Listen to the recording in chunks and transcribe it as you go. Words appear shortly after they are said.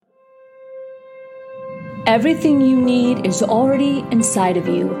Everything you need is already inside of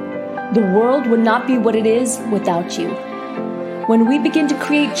you. The world would not be what it is without you. When we begin to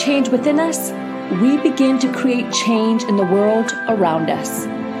create change within us, we begin to create change in the world around us.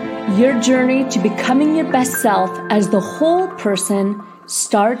 Your journey to becoming your best self as the whole person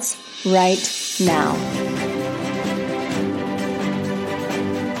starts right now.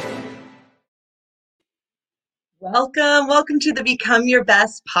 Welcome to the Become Your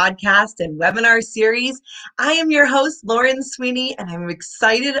Best podcast and webinar series. I am your host, Lauren Sweeney, and I'm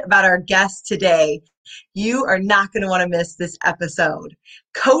excited about our guest today. You are not going to want to miss this episode.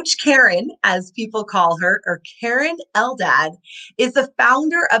 Coach Karen, as people call her, or Karen Eldad, is the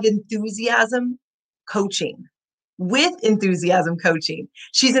founder of Enthusiasm Coaching. With Enthusiasm Coaching.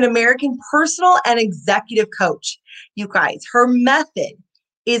 She's an American personal and executive coach. You guys, her method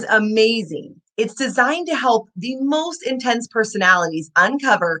is amazing. It's designed to help the most intense personalities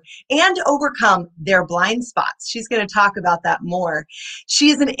uncover and overcome their blind spots. She's going to talk about that more. She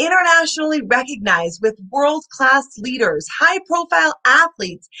is an internationally recognized with world-class leaders, high-profile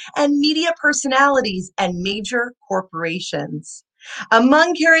athletes, and media personalities and major corporations.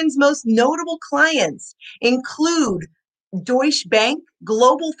 Among Karen's most notable clients include Deutsche Bank,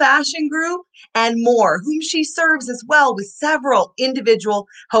 Global Fashion Group, and more, whom she serves as well with several individual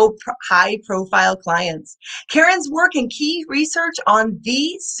high-profile clients. Karen's work and key research on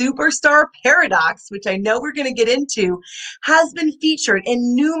the superstar paradox, which I know we're going to get into, has been featured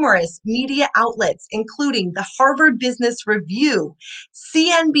in numerous media outlets, including the Harvard Business Review,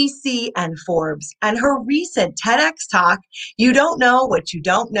 CNBC, and Forbes. And her recent TEDx talk, You Don't Know What You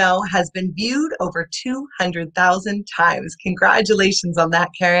Don't Know, has been viewed over 200,000 times. Congratulations on that,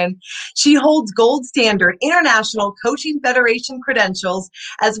 Karen. She holds Gold Standard International Coaching Federation credentials,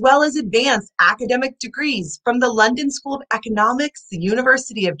 as well as advanced academic degrees from the London School of Economics, the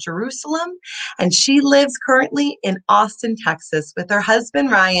University of Jerusalem, and she lives currently in Austin, Texas, with her husband,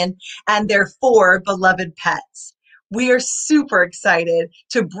 Ryan, and their 4 beloved pets. We are super excited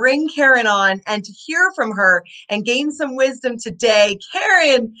to bring Karen on and to hear from her and gain some wisdom today.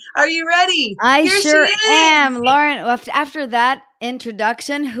 Karen, are you ready? I sure am, Lauren. After that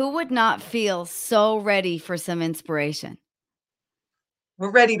introduction, who would not feel so ready for some inspiration?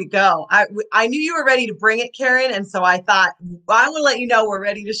 We're ready to go. I knew you were ready to bring it, Karen, and so I thought, I want to let you know we're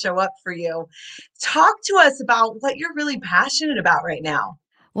ready to show up for you. Talk to us about what you're really passionate about right now.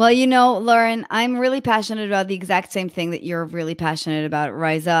 Well, you know, Lauren, I'm really passionate about the exact same thing that you're really passionate about,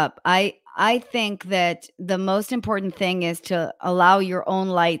 Rise Up. I think that the most important thing is to allow your own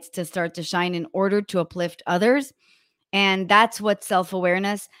lights to start to shine in order to uplift others. And that's what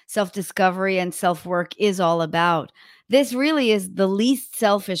self-awareness, self-discovery, and self-work is all about. This really is the least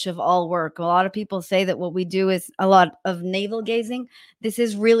selfish of all work. A lot of people say that what we do is a lot of navel gazing. This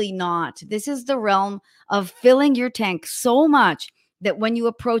is really not. This is the realm of filling your tank so much that when you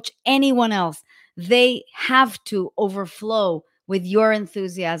approach anyone else, they have to overflow with your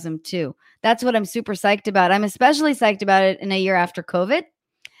enthusiasm too. That's what I'm super psyched about. I'm especially psyched about it in a year after COVID,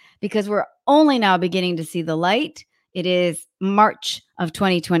 because we're only now beginning to see the light. It is March of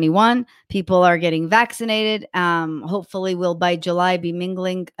 2021. People are getting vaccinated. Hopefully we'll by July be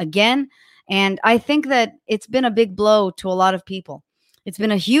mingling again. And I think that it's been a big blow to a lot of people. It's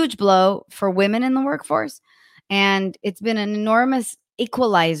been a huge blow for women in the workforce. And it's been an enormous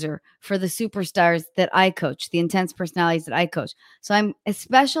equalizer for the superstars that I coach, the intense personalities that I coach. So I'm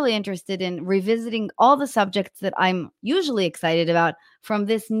especially interested in revisiting all the subjects that I'm usually excited about from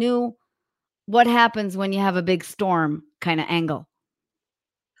this new, what happens when you have a big storm kind of angle.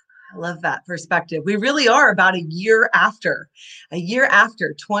 I love that perspective. We really are about a year after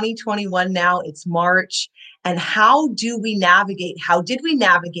 2021 now. It's March. And how did we navigate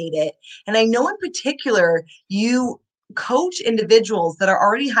it? And I know in particular, you coach individuals that are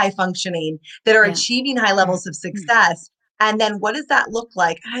already high functioning, that are achieving high levels of success. And then what does that look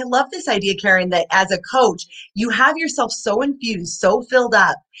like? And I love this idea, Karen, that as a coach, you have yourself so infused, so filled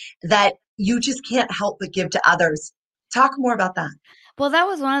up that you just can't help but give to others. Talk more about that. Well, that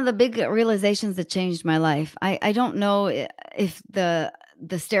was one of the big realizations that changed my life. I don't know if the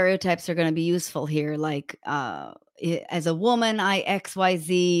stereotypes are going to be useful here, like as a woman, I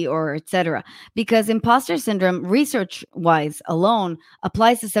XYZ or etc. Because imposter syndrome, research-wise alone,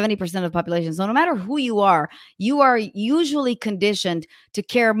 applies to 70% of the population. So no matter who you are usually conditioned to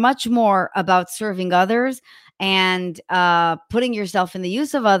care much more about serving others and putting yourself in the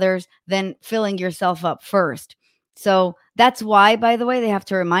use of others than filling yourself up first. So that's why, by the way, they have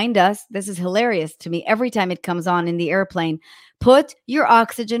to remind us, this is hilarious to me every time it comes on in the airplane, put your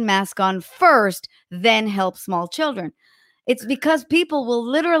oxygen mask on first, then help small children. It's because people will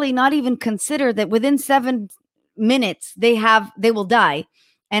literally not even consider that within 7 minutes they will die.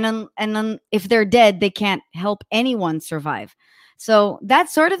 And if they're dead, they can't help anyone survive. So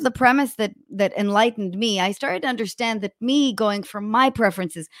that's sort of the premise that enlightened me. I started to understand that me going for my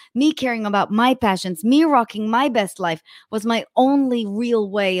preferences, me caring about my passions, me rocking my best life was my only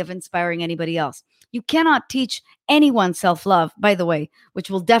real way of inspiring anybody else. You cannot teach anyone self-love, by the way, which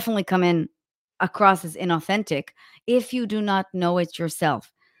will definitely come in across as inauthentic if you do not know it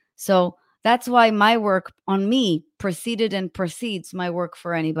yourself. So that's why my work on me preceded and precedes my work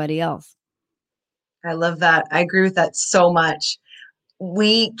for anybody else. I love that. I agree with that so much.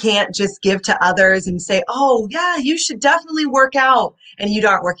 We can't just give to others and say, oh, yeah, you should definitely work out, and you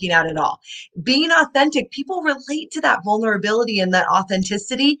aren't working out at all. Being authentic, people relate to that vulnerability and that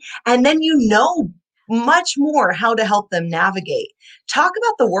authenticity, and then you know much more how to help them navigate. Talk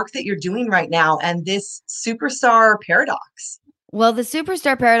about the work that you're doing right now and this superstar paradox. Well, the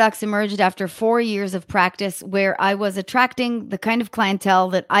superstar paradox emerged after 4 years of practice where I was attracting the kind of clientele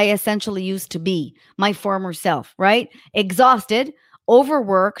that I essentially used to be, my former self, right? Exhausted,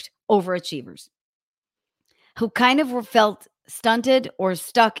 overworked, overachievers who kind of felt stunted or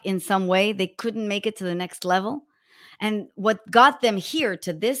stuck in some way. They couldn't make it to the next level. And what got them here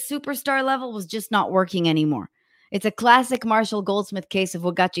to this superstar level was just not working anymore. It's a classic Marshall Goldsmith case of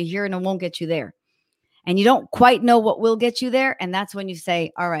what got you here and it won't get you there. And you don't quite know what will get you there. And that's when you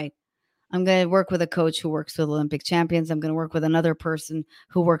say, all right, I'm going to work with a coach who works with Olympic champions. I'm going to work with another person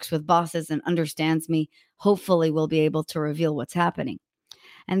who works with bosses and understands me. Hopefully we'll be able to reveal what's happening.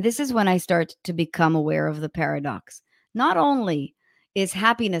 And this is when I start to become aware of the paradox. Not only is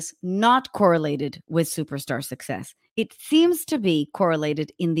happiness not correlated with superstar success, it seems to be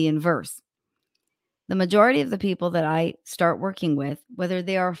correlated in the inverse. The majority of the people that I start working with, whether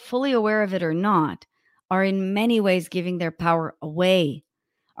they are fully aware of it or not, are in many ways giving their power away,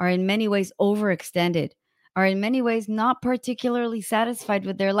 are in many ways overextended, are in many ways not particularly satisfied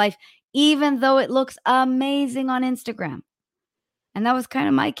with their life, even though it looks amazing on Instagram. And that was kind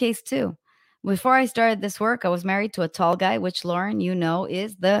of my case too. Before I started this work, I was married to a tall guy, which, Lauren, you know,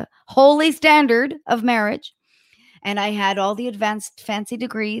 is the holy standard of marriage. And I had all the advanced fancy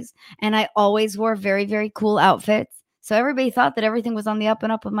degrees, and I always wore very, very cool outfits. So everybody thought that everything was on the up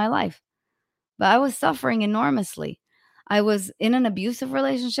and up with my life. But I was suffering enormously. I was in an abusive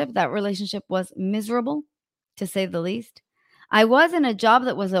relationship. That relationship was miserable, to say the least. I was in a job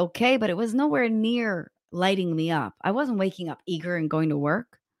that was okay, but it was nowhere near lighting me up. I wasn't waking up eager and going to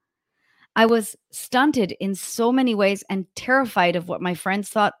work. I was stunted in so many ways and terrified of what my friends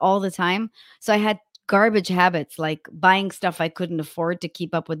thought all the time. So I had garbage habits like buying stuff I couldn't afford to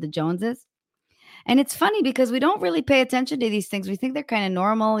keep up with the Joneses. And it's funny because we don't really pay attention to these things. We think they're kind of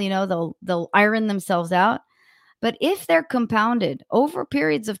normal, you know, they'll iron themselves out. But if they're compounded over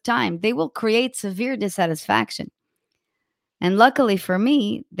periods of time, they will create severe dissatisfaction. And luckily for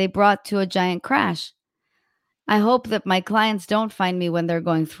me, they brought to a giant crash. I hope that my clients don't find me when they're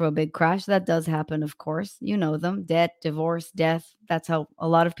going through a big crash. That does happen, of course. You know them: debt, divorce, death. That's how a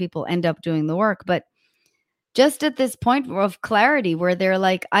lot of people end up doing the work. But just at this point of clarity where they're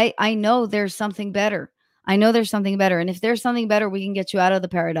like, I know there's something better. I know there's something better. And if there's something better, we can get you out of the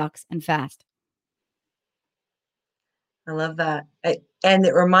paradox and fast. I love that. And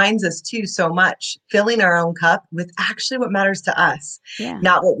it reminds us too so much, filling our own cup with actually what matters to us,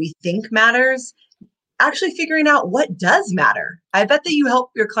 not what we think matters, actually figuring out what does matter. I bet that you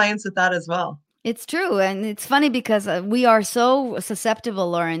help your clients with that as well. It's true. And it's funny because we are so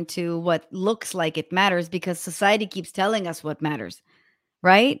susceptible, Lauren, to what looks like it matters because society keeps telling us what matters,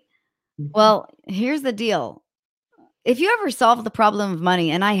 right? Mm-hmm. Well, here's the deal. If you ever solve the problem of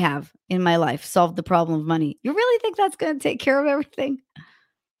money, and I have in my life solved the problem of money, you really think that's going to take care of everything?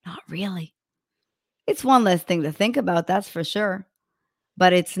 Not really. It's one less thing to think about, that's for sure.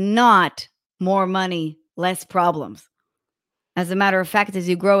 But it's not more money, less problems. As a matter of fact, as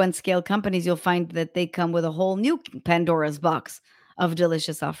you grow and scale companies, you'll find that they come with a whole new Pandora's box of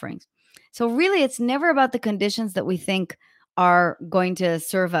delicious offerings. So really, it's never about the conditions that we think are going to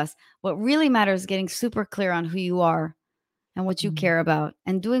serve us. What really matters is getting super clear on who you are and what you care about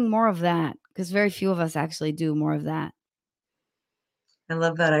and doing more of that, because very few of us actually do more of that. I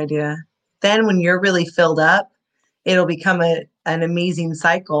love that idea. Then when you're really filled up, it'll become an amazing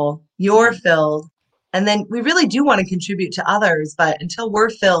cycle. You're filled. And then we really do want to contribute to others, but until we're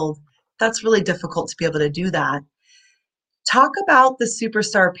filled, that's really difficult to be able to do that. Talk about the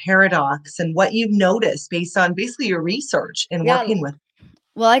superstar paradox and what you've noticed based on basically your research and working with.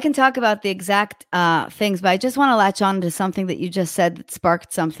 Well, I can talk about the exact things, but I just want to latch on to something that you just said that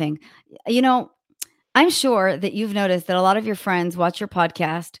sparked something. You know, I'm sure that you've noticed that a lot of your friends watch your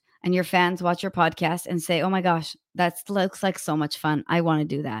podcast and your fans watch your podcast and say, oh my gosh, that looks like so much fun. I want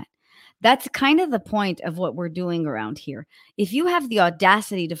to do that. That's kind of the point of what we're doing around here. If you have the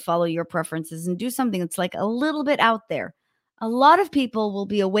audacity to follow your preferences and do something that's like a little bit out there, a lot of people will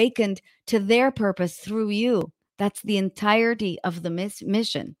be awakened to their purpose through you. That's the entirety of the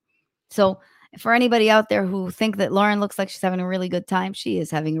mission. So for anybody out there who think that Lauren looks like she's having a really good time, she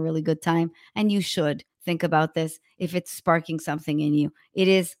is having a really good time. And you should think about this if it's sparking something in you. It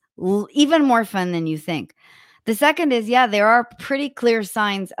is even more fun than you think. The second is, yeah, there are pretty clear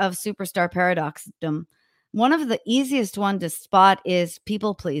signs of superstar paradoxdom. One of the easiest one to spot is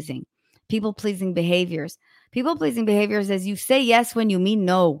people pleasing behaviors. People pleasing behaviors is you say yes when you mean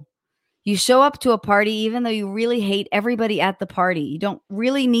no. You show up to a party even though you really hate everybody at the party. You don't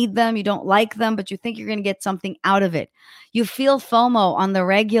really need them. You don't like them, but you think you're going to get something out of it. You feel FOMO on the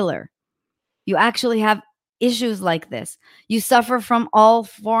regular. You actually have issues like this. You suffer from all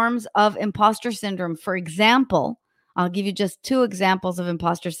forms of imposter syndrome. For example, I'll give you just 2 examples of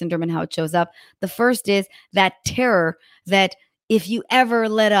imposter syndrome and how it shows up. The first is that terror that if you ever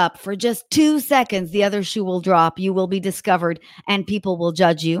let up for just 2 seconds, the other shoe will drop, you will be discovered, and people will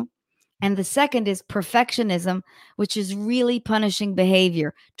judge you. And the second is perfectionism, which is really punishing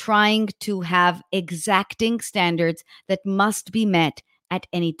behavior, trying to have exacting standards that must be met at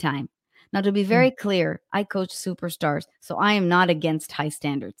any time. Now, to be very clear, I coach superstars, so I am not against high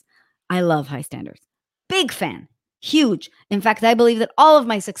standards. I love high standards. Big fan. Huge. In fact, I believe that all of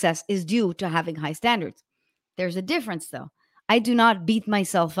my success is due to having high standards. There's a difference, though. I do not beat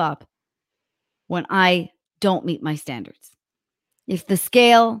myself up when I don't meet my standards. If the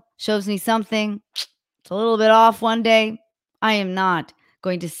scale shows me something, it's a little bit off one day, I am not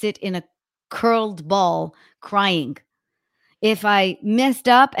going to sit in a curled ball crying. If I messed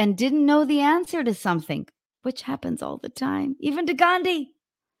up and didn't know the answer to something, which happens all the time, even to Gandhi,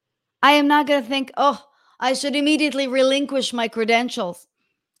 I am not going to think, oh, I should immediately relinquish my credentials.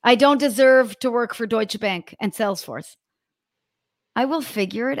 I don't deserve to work for Deutsche Bank and Salesforce. I will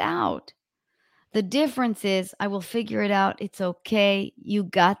figure it out. The difference is I will figure it out. It's okay. You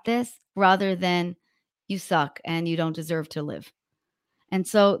got this, rather than you suck and you don't deserve to live. And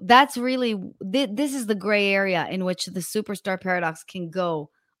so that's really, this is the gray area in which the superstar paradox can go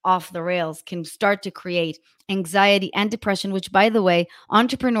off the rails, can start to create anxiety and depression, which, by the way,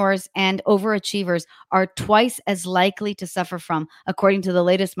 entrepreneurs and overachievers are twice as likely to suffer from, according to the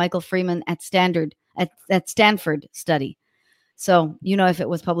latest Michael Freeman at Stanford study. So, if it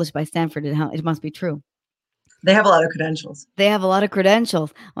was published by Stanford, it must be true. They have a lot of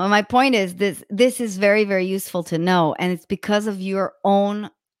credentials. Well, my point is this is very, very useful to know. And it's because of your own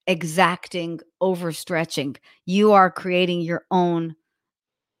exacting overstretching. You are creating your own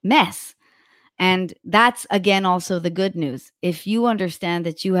mess. And that's, again, also the good news. If you understand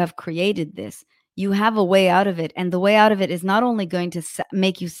that you have created this, you have a way out of it. And the way out of it is not only going to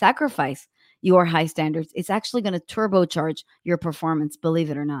make you sacrifice your high standards, it's actually going to turbocharge your performance, believe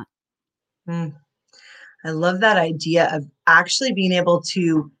it or not. I love that idea of actually being able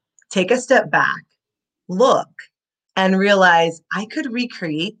to take a step back, look, and realize I could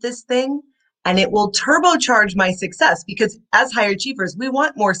recreate this thing and it will turbocharge my success, because as high achievers, we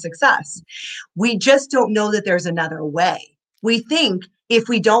want more success. We just don't know that there's another way. We think if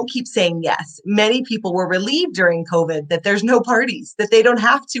we don't keep saying yes, many people were relieved during COVID that there's no parties, that they don't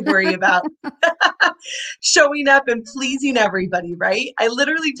have to worry about showing up and pleasing everybody, right? I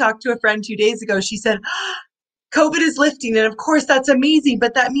literally talked to a friend 2 days ago. She said, COVID is lifting, and of course that's amazing,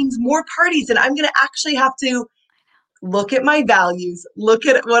 but that means more parties, and I'm going to actually have to look at my values, look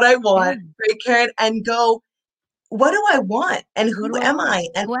at what I want, right, Karen, and go, what do I want? And who am I?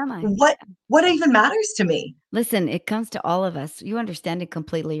 And who am I? What even matters to me? Listen, it comes to all of us. You understand it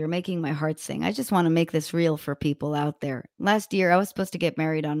completely. You're making my heart sing. I just want to make this real for people out there. Last year, I was supposed to get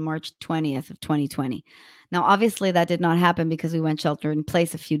married on March 20th of 2020. Now, obviously, that did not happen because we went shelter in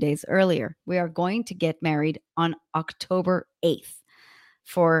place a few days earlier. We are going to get married on October 8th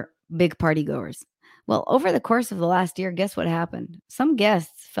for big party goers. Well, over the course of the last year, guess what happened? Some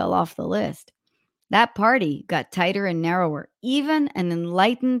guests fell off the list. That party got tighter and narrower. Even an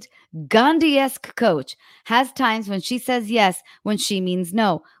enlightened Gandhi-esque coach has times when she says yes, when she means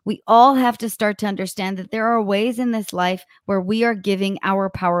no. We all have to start to understand that there are ways in this life where we are giving our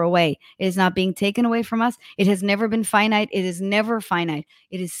power away. It is not being taken away from us. It has never been finite. It is never finite.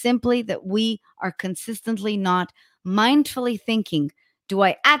 It is simply that we are consistently not mindfully thinking, do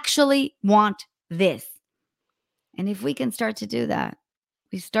I actually want this? And if we can start to do that,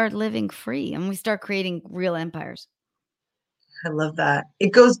 we start living free and we start creating real empires. I love that.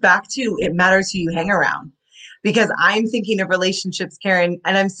 It goes back to it matters who you hang around. Because I'm thinking of relationships, Karen,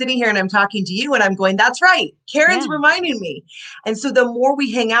 and I'm sitting here and I'm talking to you and I'm going, that's right. Karen's Yeah. reminding me. And so the more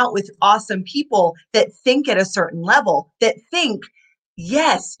we hang out with awesome people that think at a certain level, that think,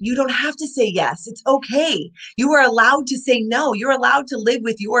 yes, you don't have to say yes. It's okay. You are allowed to say no. You're allowed to live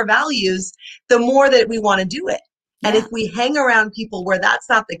with your values, the more that we want to do it. And Yeah. if we hang around people where that's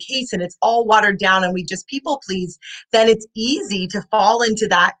not the case and it's all watered down and we just people please, then it's easy to fall into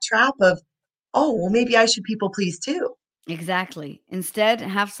that trap of, oh, well, maybe I should people please too. Exactly. Instead,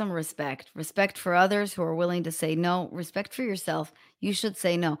 have some respect. Respect for others who are willing to say no. Respect for yourself. You should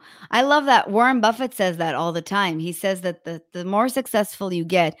say no. I love that. Warren Buffett says that all the time. He says that the more successful you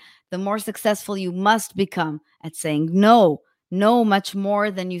get, the more successful you must become at saying no. No much more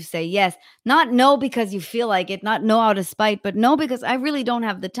than you say yes. Not no because you feel like it, not no out of spite, but no because I really don't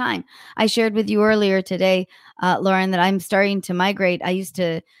have the time. I shared with you earlier today, Lauren, that I'm starting to migrate. I used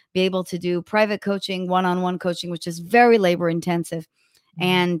to be able to do private coaching, one-on-one coaching, which is very labor intensive.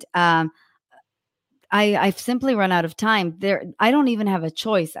 And I've simply run out of time. I don't even have a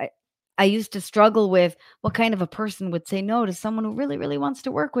choice. I used to struggle with what kind of a person would say no to someone who really, really wants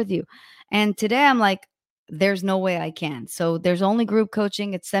to work with you. And today I'm like, there's no way I can. So there's only group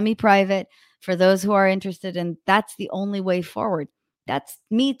coaching. It's semi-private for those who are interested. And that's the only way forward. That's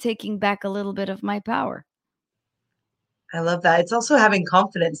me taking back a little bit of my power. I love that. It's also having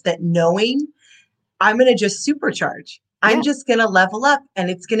confidence that knowing I'm going to just supercharge. I'm Yeah. just going to level up and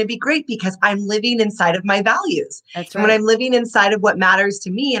it's going to be great because I'm living inside of my values. That's And when right. I'm living inside of what matters to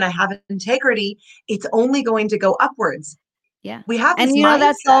me and I have integrity, it's only going to go upwards. Yeah. We have And this that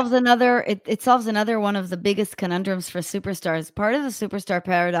mindset. solves another it solves another one of the biggest conundrums for superstars. Part of the superstar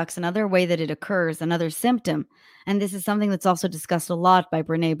paradox, another way that it occurs, another symptom, and this is something that's also discussed a lot by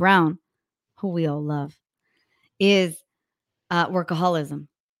Brené Brown, who we all love, is workaholism.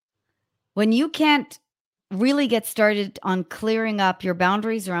 When you can't really get started on clearing up your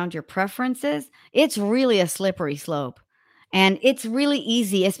boundaries around your preferences, it's really a slippery slope. And it's really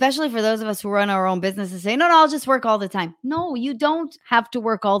easy, especially for those of us who run our own business, to say, no, I'll just work all the time. No, you don't have to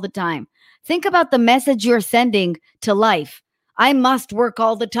work all the time. Think about the message you're sending to life. I must work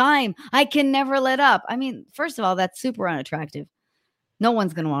all the time. I can never let up. I mean, first of all, that's super unattractive. No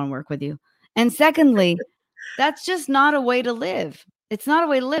one's going to want to work with you. And secondly, that's just not a way to live. It's not a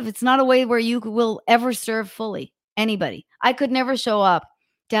way to live. It's not a way where you will ever serve fully anybody. I could never show up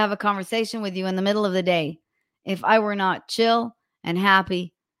to have a conversation with you in the middle of the day if I were not chill and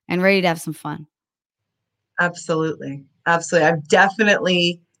happy and ready to have some fun. Absolutely. Absolutely. I've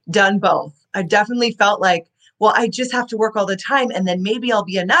definitely done both. I definitely felt like, well, I just have to work all the time and then maybe I'll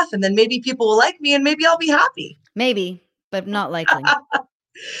be enough and then maybe people will like me and maybe I'll be happy. Maybe, but not likely.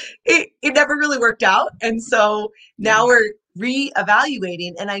 It never really worked out. And so now we're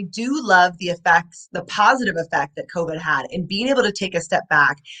reevaluating. And I do love the effects, the positive effect that COVID had, and being able to take a step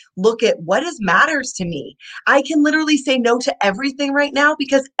back, look at what matters to me. I can literally say no to everything right now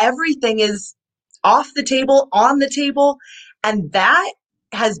because everything is off the table, on the table. And that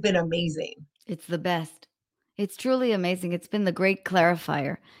has been amazing. It's the best. It's truly amazing. It's been the great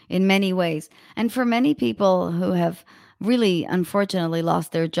clarifier in many ways. And for many people who have really unfortunately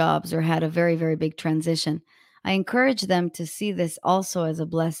lost their jobs or had a very, very big transition, I encourage them to see this also as a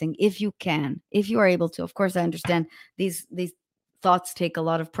blessing if you can, if you are able to. Of course, I understand these thoughts take a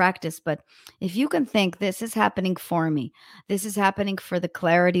lot of practice, but if you can think this is happening for me, this is happening for the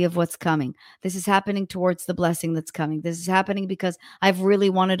clarity of what's coming, this is happening towards the blessing that's coming, this is happening because I've really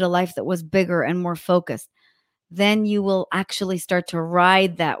wanted a life that was bigger and more focused, then you will actually start to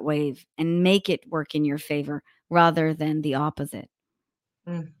ride that wave and make it work in your favor rather than the opposite.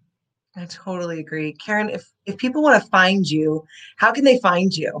 I totally agree. Karen, if people want to find you, how can they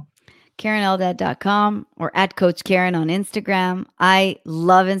find you? KarenEldad.com or at Coach Karen on Instagram. I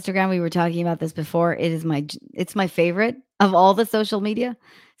love Instagram. We were talking about this before. It's my favorite of all the social media.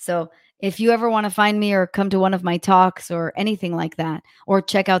 So if you ever want to find me or come to one of my talks or anything like that, or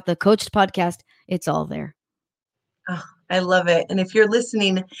check out the Coached podcast, it's all there. Oh, I love it. And if you're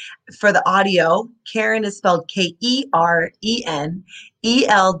listening for the audio, Karen is spelled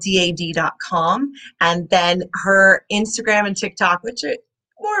KerenEldad.com. And then her Instagram and TikTok, which are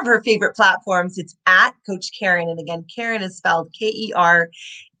more of her favorite platforms, it's at Coach Karen. And again, Karen is spelled Keren.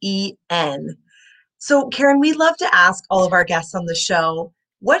 So Karen, we love to ask all of our guests on the show,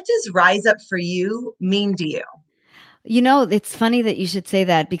 what does Rise Up for you mean to you? It's funny that you should say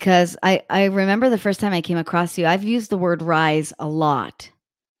that because I remember the first time I came across you, I've used the word rise a lot.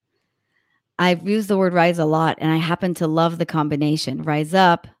 And I happen to love the combination. Rise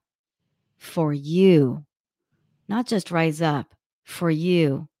up for you. not just rise up for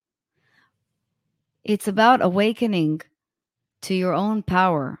you. It's about awakening to your own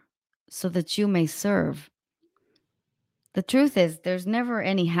power so that you may serve. The truth is, there's never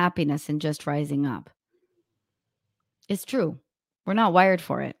any happiness in just rising up. It's true. We're not wired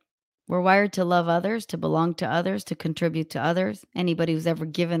for it. We're wired to love others, to belong to others, to contribute to others. Anybody who's ever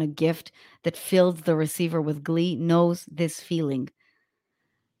given a gift that fills the receiver with glee knows this feeling.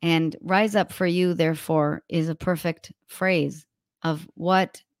 And rise up for you, therefore, is a perfect phrase of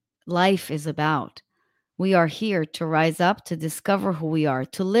what life is about. We are here to rise up, to discover who we are,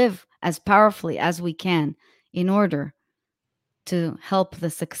 to live as powerfully as we can in order to help the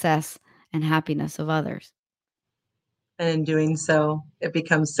success and happiness of others. And in doing so, it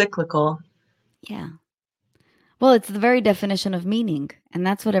becomes cyclical. Yeah. Well, it's the very definition of meaning, and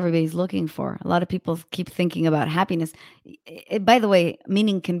that's what everybody's looking for. A lot of people keep thinking about happiness. By the way,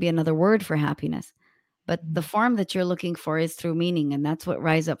 meaning can be another word for happiness, but the form that you're looking for is through meaning, and that's what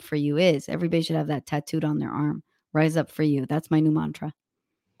Rise Up For You is. Everybody should have that tattooed on their arm. Rise Up For You. That's my new mantra.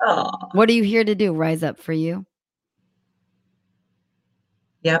 Oh, What are you here to do? Rise up for you.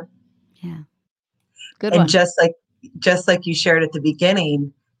 yep. Yeah. Good And one. just like you shared at the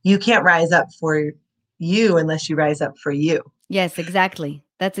beginning, you can't rise up for you unless you rise up for you. Yes, exactly.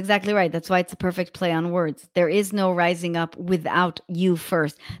 That's exactly right. That's why it's a perfect play on words. There is no rising up without you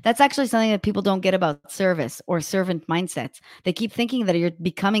first. That's actually something that people don't get about service or servant mindsets. They keep thinking that you're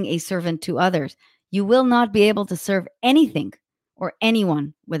becoming a servant to others. You will not be able to serve anything or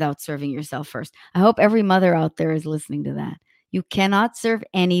anyone without serving yourself first. I hope every mother out there is listening to that. You cannot serve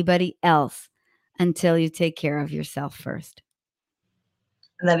anybody else until you take care of yourself first.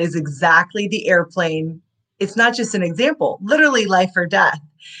 And that is exactly the airplane. It's not just an example, literally life or death.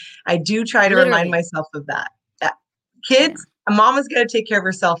 I do try to remind myself of that. Kids, a mama's got to take care of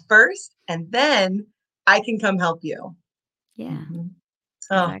herself first, and then I can come help you. Yeah. Mm-hmm.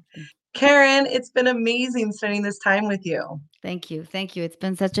 Oh, exactly. Karen, it's been amazing spending this time with you. Thank you. Thank you. It's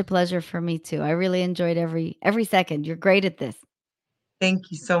been such a pleasure for me too. I really enjoyed every second. You're great at this.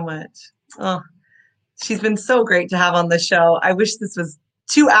 Thank you so much. Oh, she's been so great to have on the show. I wish this was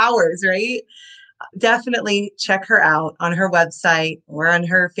 2 hours, right? Definitely check her out on her website or on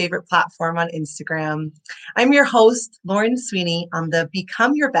her favorite platform on Instagram. I'm your host, Lauren Sweeney, on the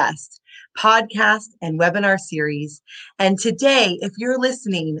Become Your Best podcast and webinar series. And today, if you're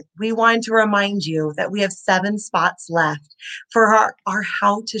listening, we wanted to remind you that we have 7 spots left for our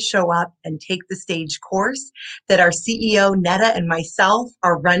How to Show Up and Take the Stage course that our CEO, Netta, and myself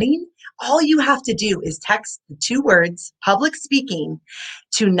are running. All you have to do is text the 2 words, public speaking,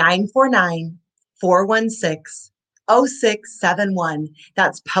 to 949 416-0671.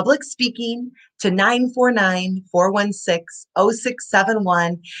 That's public speaking to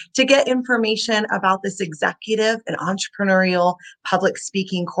 949-416-0671 to get information about this executive and entrepreneurial public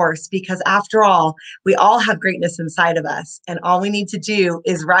speaking course. Because after all, we all have greatness inside of us. And all we need to do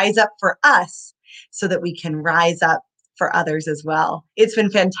is rise up for us so that we can rise up for others as well. It's been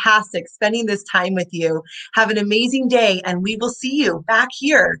fantastic spending this time with you. Have an amazing day, and we will see you back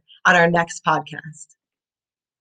here on our next podcast.